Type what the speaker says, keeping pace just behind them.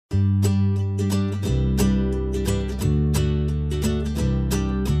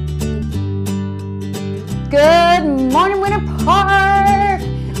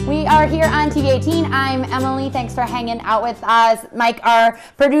are here on TV18. I'm Emily. Thanks for hanging out with us. Mike, our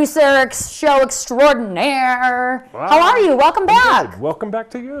producer, show extraordinaire. Wow. How are you? Welcome back. Good. Welcome back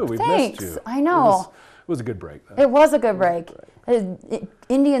to you. We Thanks. missed you. I know. It was a good break, though. It was a good break.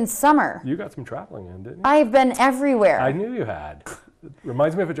 Indian summer. You got some traveling in, didn't you? I've been everywhere. I knew you had. It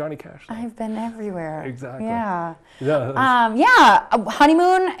reminds me of a Johnny Cash song. I've been everywhere. Exactly. Yeah. Yeah. A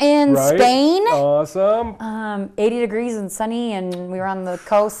honeymoon in Spain. Awesome. 80 degrees and sunny, and we were on the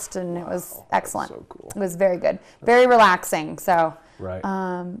coast, and it was excellent. So cool. It was very good. Very relaxing. So right.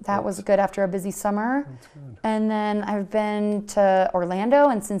 that was good after a busy summer. That's good. And then I've been to Orlando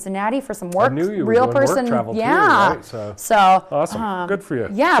and Cincinnati for some work. I knew you real were doing person. work travel Yeah. too, right? So awesome. Good for you.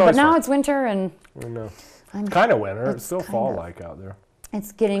 Yeah, but now it's winter and I know. It's kind of winter. It's still fall-like out there.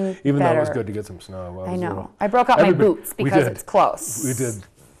 It's getting Even better. though it was good to get some snow. I know. I broke out my boots because it's close.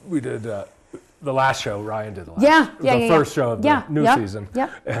 We did the last show. Ryan did the first show of the new season.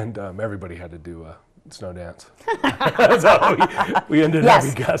 Yep. And everybody had to do a snow dance. So we ended up,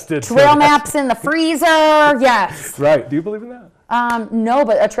 we guested. Trail maps in the freezer. Yes. Right. Do you believe in that? No,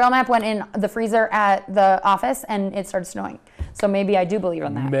 but a trail map went in the freezer at the office and it started snowing. So maybe I do believe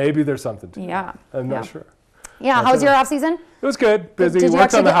in that. Maybe there's something to it. Yeah. I'm not sure. Yeah. How was your off season? It was good. Busy. Did you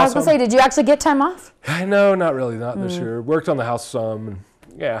Worked on the house. I was going to say, did you actually get time off? No, not really. Not this year. Worked on the house some.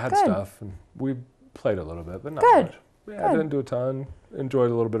 And, had Good. stuff. And we played a little bit, but not Good. much. Yeah, I didn't do a ton.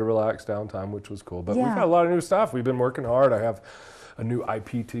 Enjoyed a little bit of relaxed downtime, which was cool. But we've Yeah. got a lot of new stuff. We've been working hard. I have a new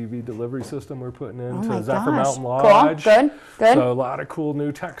IPTV delivery system we're putting into Zephyr Mountain Lodge. Cool. Good. So a lot of cool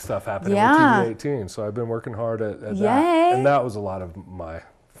new tech stuff happening with TV18. So I've been working hard at that. And that was a lot of my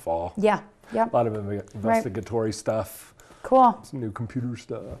fall. Yeah. Yep. A lot of investigatory stuff. Cool. Some new computer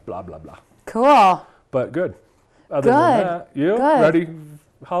stuff. Blah, blah, blah. Cool. But good. Other than that, you ready?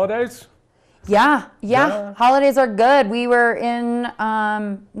 Holidays? Yeah. Holidays are good. We were in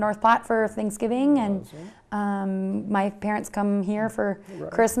North Platte for Thanksgiving, and my parents come here for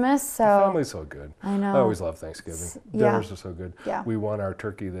Christmas. So the family's so good. I know. I always love Thanksgiving. Dinners are so good. Yeah. We won our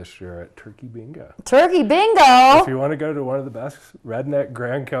turkey this year at Turkey Bingo. Turkey Bingo. If you want to go to one of the best redneck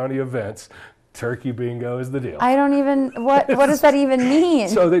Grand County events, Turkey Bingo is the deal. I don't even, what does that even mean?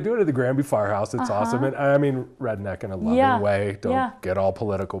 So they do it at the Granby Firehouse. It's awesome. And I mean redneck in a loving way. Don't get all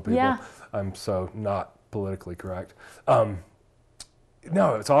political, people. Yeah. I'm so not politically correct. No,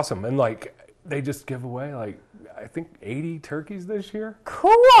 it's awesome. And like they just give away like I think 80 turkeys this year.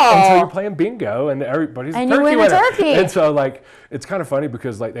 Cool. And so you're playing bingo and everybody's and turkey you win winner. a turkey. And so like it's kind of funny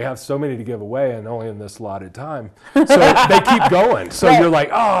because like they have so many to give away and only in this allotted time. So they keep going. So you're like,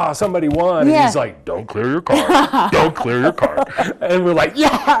 oh, somebody won. And he's like, don't clear your card. Don't clear your card. And we're like,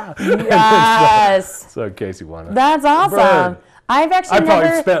 yeah. Yes. So Casey won it. That's awesome. Bird. I've actually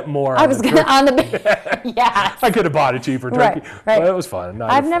probably spent more on the turkey. I could have bought a cheaper turkey, but it was fun.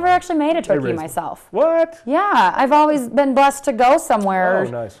 I've never actually made a turkey myself. What? Yeah, I've always been blessed to go somewhere. Oh,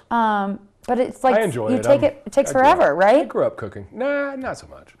 nice. But it's like I enjoy it. It takes forever, right? I grew up cooking. Nah, not so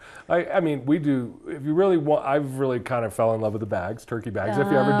much. I mean, we do. If you really want, I've really kind of fell in love with the bags, turkey bags.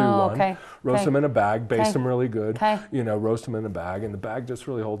 If you ever do one, roast them in a bag, baste them really good. You know, roast them in a bag, and the bag just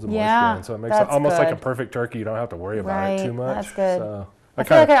really holds the moisture in, so it makes it almost like a perfect turkey. You don't have to worry about it too much. That's good. So, I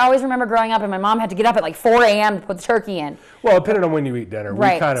feel like I always remember growing up and my mom had to get up at like 4 a.m. to put the turkey in. Well, depending on when you eat dinner.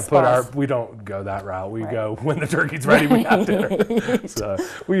 We kind of we don't go that route. We go when the turkey's ready, we have dinner. So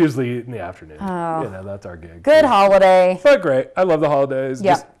we usually eat in the afternoon. Oh. You know, that's our gig. Good holiday. But great. I love the holidays.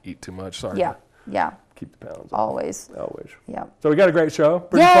 Just eat too much. Sorry. Yeah. Keep the pounds. Always. Yeah. So we got a great show.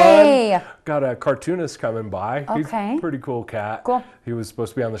 Pretty fun. Got a cartoonist coming by. He's a pretty cool cat. Cool. He was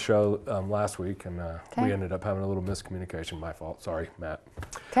supposed to be on the show last week, and we ended up having a little miscommunication. My fault. Sorry, Matt.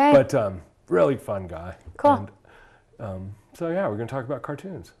 Okay. But really fun guy. Cool. And, so yeah, we're going to talk about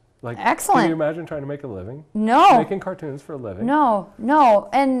cartoons. Like, excellent. Can you imagine trying to make a living? No. Making cartoons for a living? No.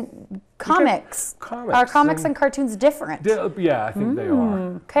 And comics. Are comics and cartoons different? Yeah, I think they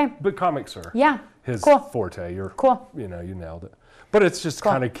are. Okay. But comics are. Yeah. His forte. You know, you nailed it. But it's just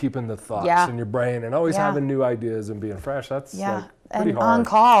kind of keeping the thoughts in your brain and always having new ideas and being fresh. That's like pretty hard. On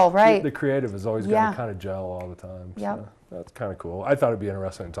call, right? The creative has always got to kind of gel all the time. Yep. So that's kind of cool. I thought it'd be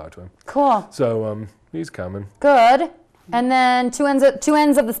interesting to talk to him. Cool. So he's coming. Good. And then two ends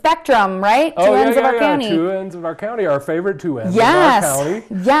of the spectrum, right? Two ends of our county. Two ends of our county. Our favorite two ends of our county.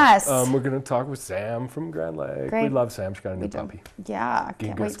 Yes. We're going to talk with Sam from Grand Lake. Great. We love Sam. She's got a new puppy. Yeah.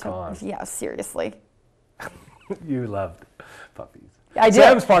 Can't wait to. Yeah, seriously. You loved puppies. I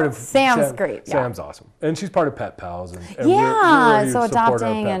do. Sam's great. Yeah. Sam's awesome, and she's part of Pet Pals. And yeah, we're so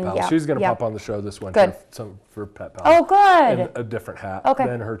adopting and she's going to pop on the show this winter for Pet Pals. Oh, good. In a different hat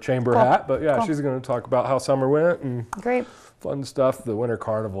than her chamber hat, but she's going to talk about how summer went and great. fun stuff. The Winter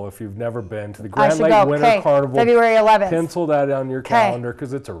Carnival, if you've never been to the Grand Lake Winter Carnival. February 11th. Pencil that on your calendar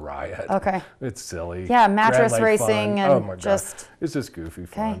because it's a riot. Okay. It's silly. Yeah, mattress racing and oh my God. It's just goofy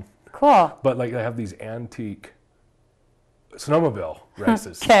fun. Cool. But like they have these antique snowmobile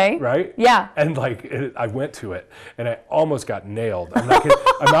races. Right? Yeah. And like I went to it and I almost got nailed. I'm like,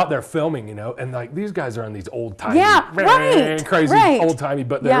 I'm out there filming, you know, and like these guys are on these old timey, crazy old timey,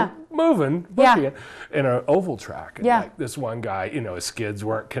 but they're moving in an oval track. And like this one guy, you know, his skids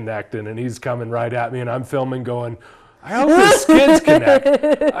weren't connecting and he's coming right at me and I'm filming going, I hope his skids connect.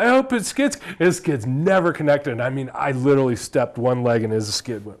 I hope his skids never connected. And I mean, I literally stepped one leg and his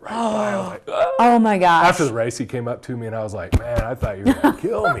skid went right by. I was like, oh my gosh. After the race, he came up to me and I was like, man, I thought you were going to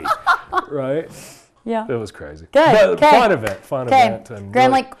kill me. Right? Yeah. It was crazy. Good. But fun event. And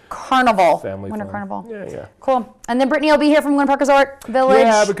Grand Lake Carnival. Family Winter fun. Carnival. Yeah. Cool. And then Brittany will be here from Glen Park Resort Village.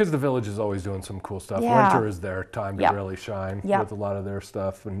 Yeah, because the Village is always doing some cool stuff. Yeah. Winter is their time to really shine with a lot of their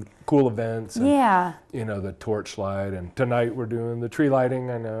stuff and cool events. And, you know, the torch light. And tonight we're doing the tree lighting.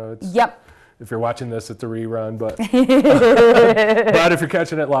 I know it's... If you're watching this, it's a rerun, but but if you're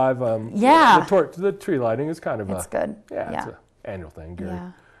catching it live, the tree lighting is kind of it's good. Yeah, it's an annual thing. Gary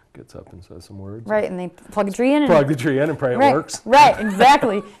gets up and says some words. Right, and they plug a tree in. Plug the tree in and pray it works. Right,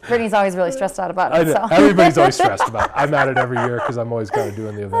 exactly. Brittany's always really stressed out about it. So. Everybody's always stressed about it. I'm at it every year because I'm always kind of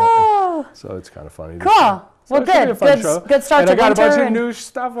doing the event. So it's kind of funny. Cool. Well, good. Good start to winter. And I got a bunch of new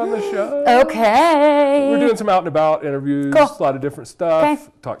stuff on the show. Okay. We're doing some out and about interviews, a lot of different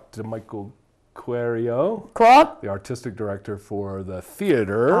stuff. Talked to Michael Querio, the artistic director for the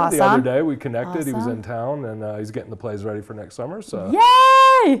theater. The other day we connected. He was in town and he's getting the plays ready for next summer. So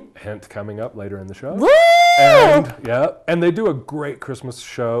yay! Hint coming up later in the show. Woo! And they do a great Christmas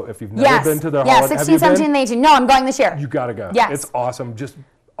show. If you've never been to their holiday, 16, 17, and 18. No, I'm going this year. You gotta go. Yes. It's awesome. Just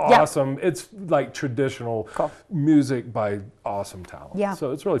awesome. It's like traditional music by awesome talent. Yeah.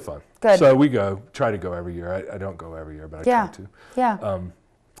 So it's really fun. Good. So we try to go every year. I don't go every year, but I try to. Yeah.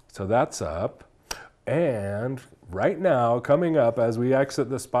 So that's up. And right now, coming up as we exit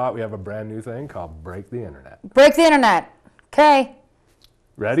the spot, we have a brand new thing called Break the Internet. Break the Internet. Okay.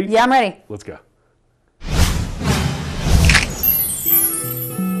 Ready? Yeah, I'm ready. Let's go.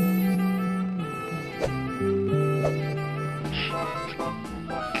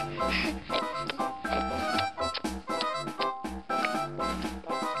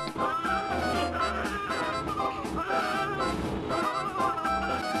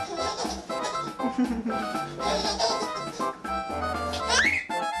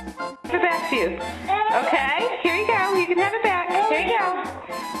 Okay, here you go. You can have it back. Here you go.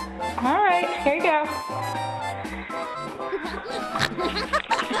 All right, here you go.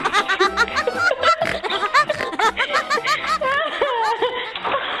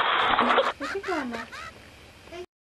 Where's he going, Mom?